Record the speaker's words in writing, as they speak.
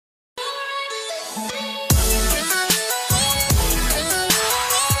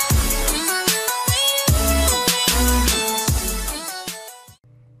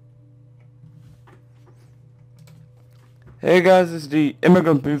Hey guys, it's the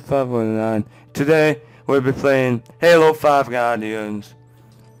Immigrant Booth 519. Today we'll be playing Halo 5 Guardians.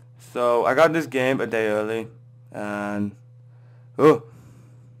 So I got this game a day early, and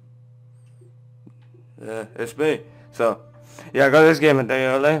it's me. So yeah, I got this game a day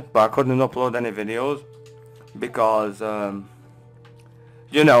early, but I couldn't upload any videos because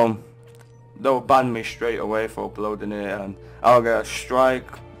you know, they'll ban me straight away for uploading it, and I'll get a strike.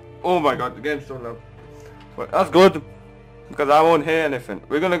 Oh my god, the game's so low. But that's good, because I won't hear anything.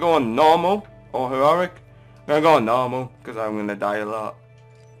 We're gonna go on normal or heroic. We're gonna go on normal because I'm gonna die a lot.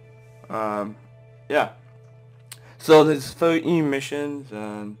 Yeah. So there's 13 missions,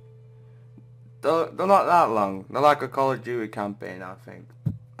 and they're not that long. They're like a Call of Duty campaign, I think.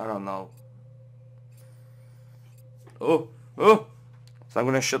 I don't know. Oh. So I'm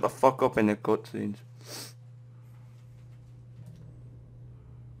gonna shut the fuck up in the cutscenes.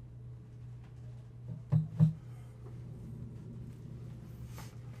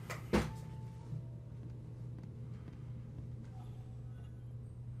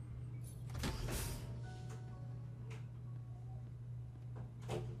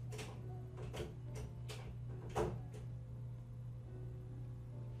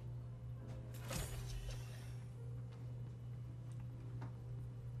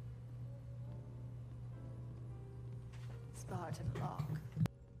 Spartan Lock.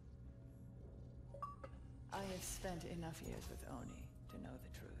 I have spent enough years with Oni to know the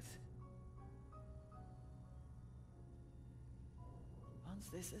truth. Once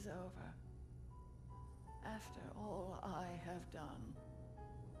this is over, after all I have done,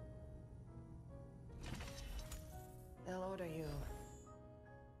 they'll order you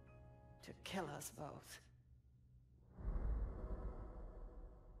to kill us both.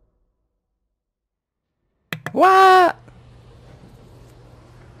 What?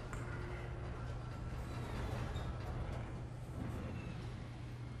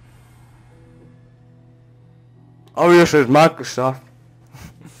 Oh, yes, it's Microsoft.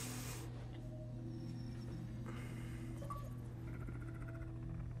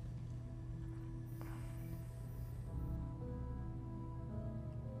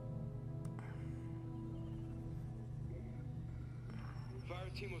 Fire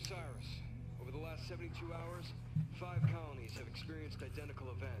Team Osiris. Over the last 72 hours, 5 colonies have experienced identical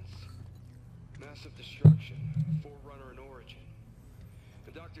events. Massive destruction, Forerunner and Origin.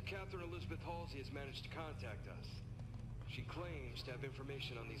 And Dr. Catherine Elizabeth Halsey has managed to contact us. She claims to have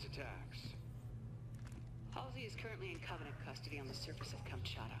information on these attacks. Halsey is currently in Covenant custody on the surface of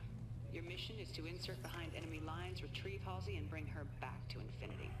Kamchatka. Your mission is to insert behind enemy lines, retrieve Halsey, and bring her back to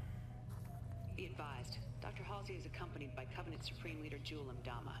Infinity. Be advised, Dr. Halsey is accompanied by Covenant Supreme Leader Jul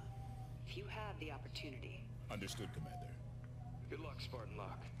Mdama. If you have the opportunity... Understood, Commander. Good luck, Spartan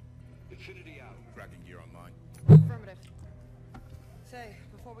Lock. Infinity out. Tracking gear online. Affirmative. Say,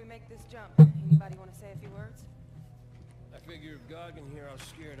 before we make this jump, anybody want to say a few words? I figure if God can hear how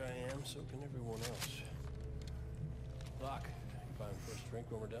scared I am, so can everyone else. Locke, you buying first drink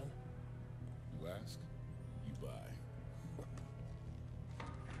when we're done? You ask, you buy.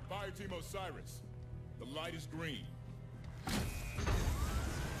 Fire Team Osiris. The light is green.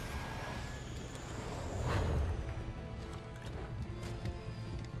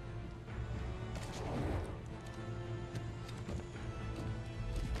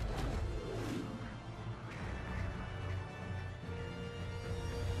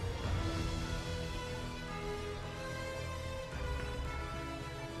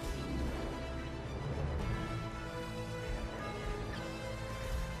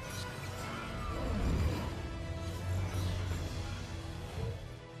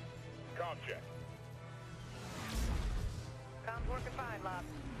 Check. Comms working fine, Locke.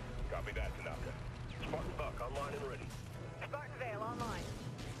 Copy that, Tanaka. Spartan Buck online and ready. Spartan Vale online.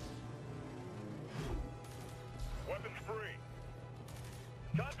 Weapons free.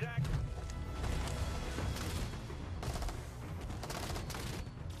 Contact.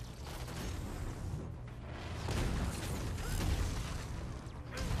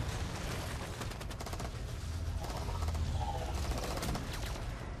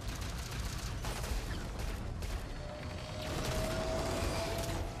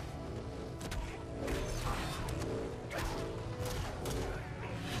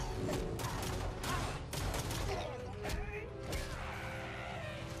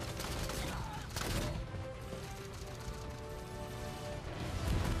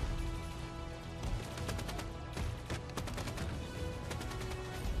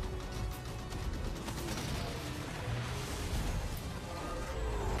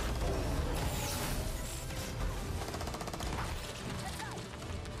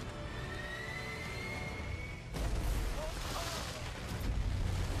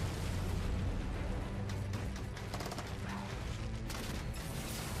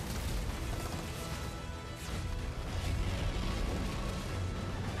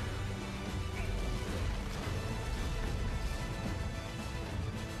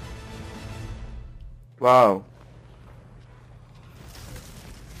 Wow.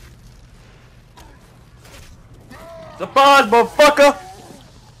 Surprise, motherfucker!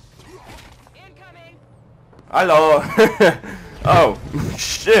 Incoming! Hello. Oh,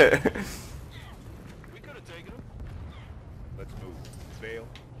 shit. We could have taken him. Let's move. Vale,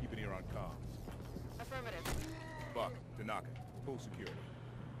 keep an ear on comms. Affirmative. Buck, Tanaka, full security.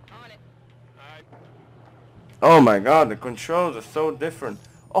 On it. Alright. Oh my god, the controls are so different.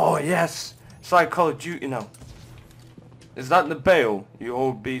 Oh yes, it's like Call of Duty now. Is that the bail? You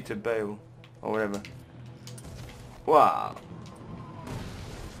hold B to bail, or whatever. Wow.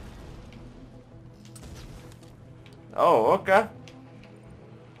 Oh, okay.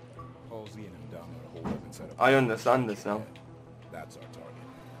 Halsey and him down there, whole weapon setup. I understand this now. That's our target.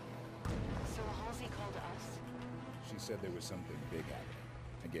 So Halsey called us? She said there was something big happening,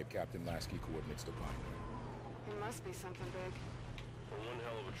 and gave Captain Lasky coordinates to find her. It must be something big. One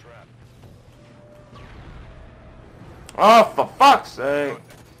hell of a trap. Oh, for fuck's sake.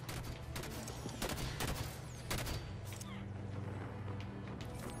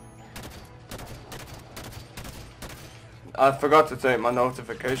 I forgot to take my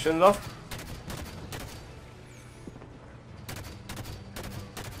notifications off.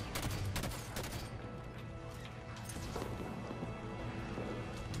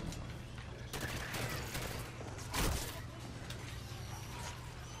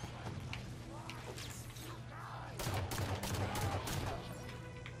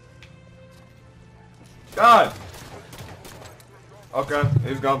 God! Okay,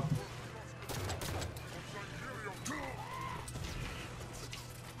 he's gone.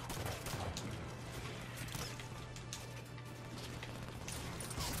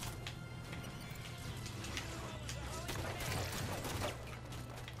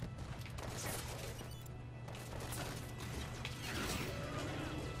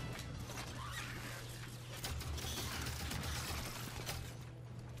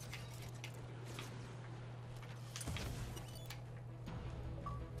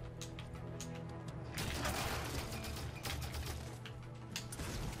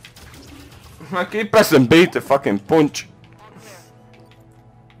 I keep pressing B to fucking punch.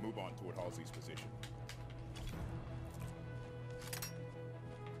 Move on toward Halsey's position.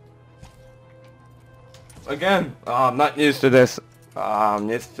 Again, I'm not used to this. I'm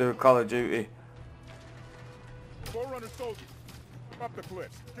used to Call of Duty. Forerunner soldiers, up the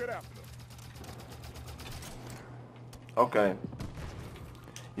cliffs. Get after them. Okay.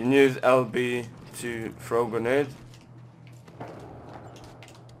 You can use LB to throw grenades.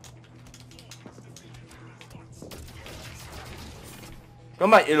 Come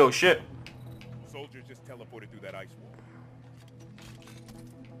back, you little shit. Soldiers just teleported through that ice wall.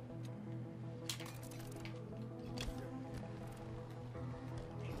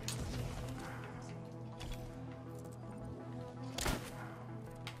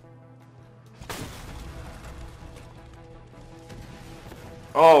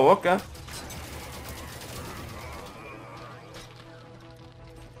 Oh, okay.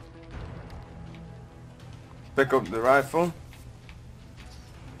 Pick up the rifle.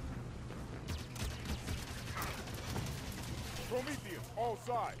 Prometheus, all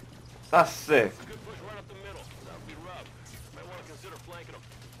sides. That's sick. Good push right up the middle. That would be rough. Might want to consider flanking them.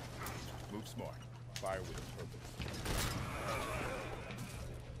 Move smart. Fire with a purpose.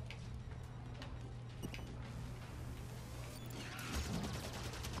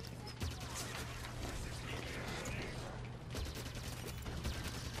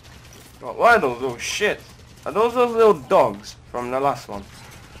 Oh, why are those little shit? Are those little dogs from the last one?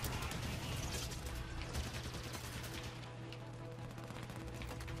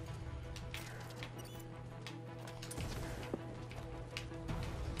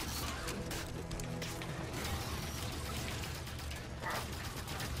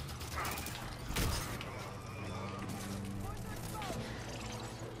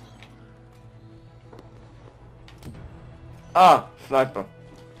 Ah, sniper.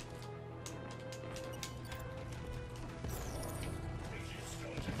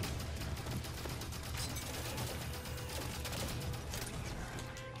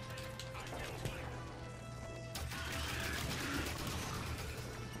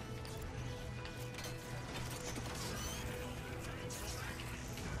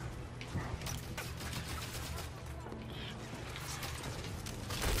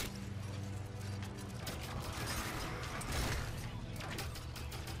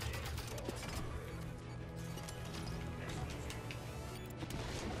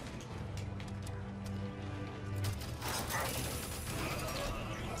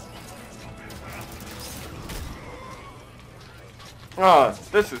 Ah,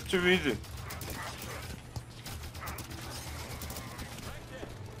 this is too easy.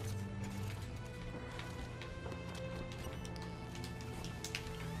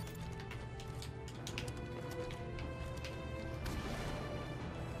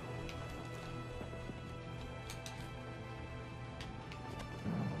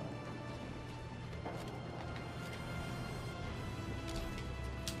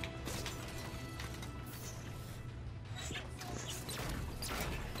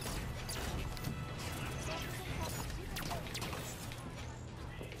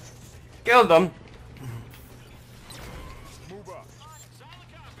 Killed them. Move up.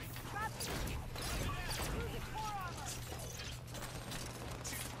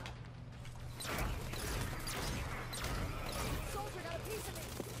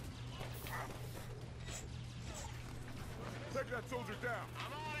 Take that soldier down.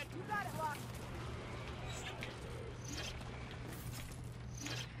 You got it, Locke.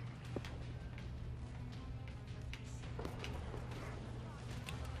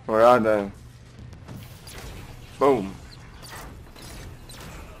 Where are they? Boom.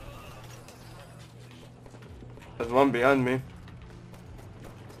 There's one behind me.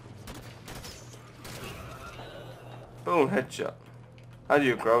 Boom, headshot. How do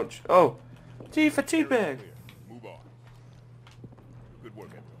you crouch? Oh, T for teabag. Clear. Move on. Good work,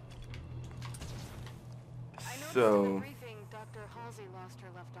 everyone. I noticed in the So, briefing Dr. Halsey lost her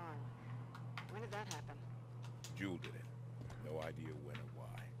left arm. When did that happen? Jewel did it. No idea when or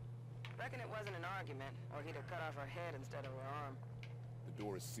why. Reckon it wasn't an argument, or he'd have cut off her head instead of her arm. The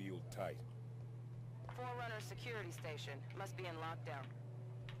door is sealed tight. Forerunner security station. Must be in lockdown.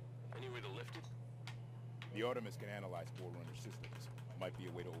 Any way to lift it? The Artemis can analyze Forerunner systems. Might be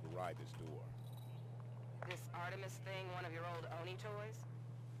a way to override this door. This Artemis thing one of your old Oni toys?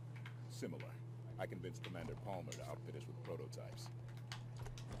 Similar. I convinced Commander Palmer to outfit us with prototypes.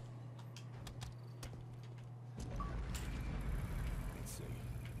 Let's see.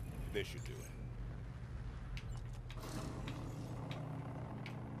 This should do it.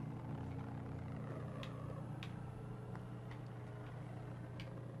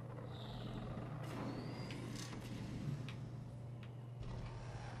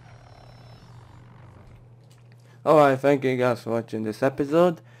 alright, thank you guys for watching this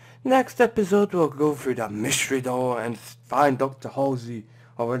episode. Next episode we'll go through the mystery door and find Dr. Halsey,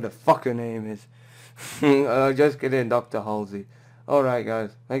 or whatever the fuck her name is. Just kidding, Dr. Halsey. Alright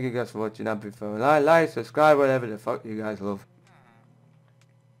guys, thank you guys for watching. Happy fun. Like, subscribe, whatever the fuck you guys love.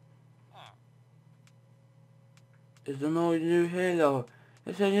 It's a new Halo.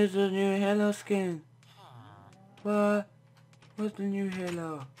 It's a new Halo skin. What? What's the new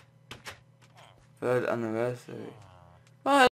Halo? 3rd anniversary. Bye.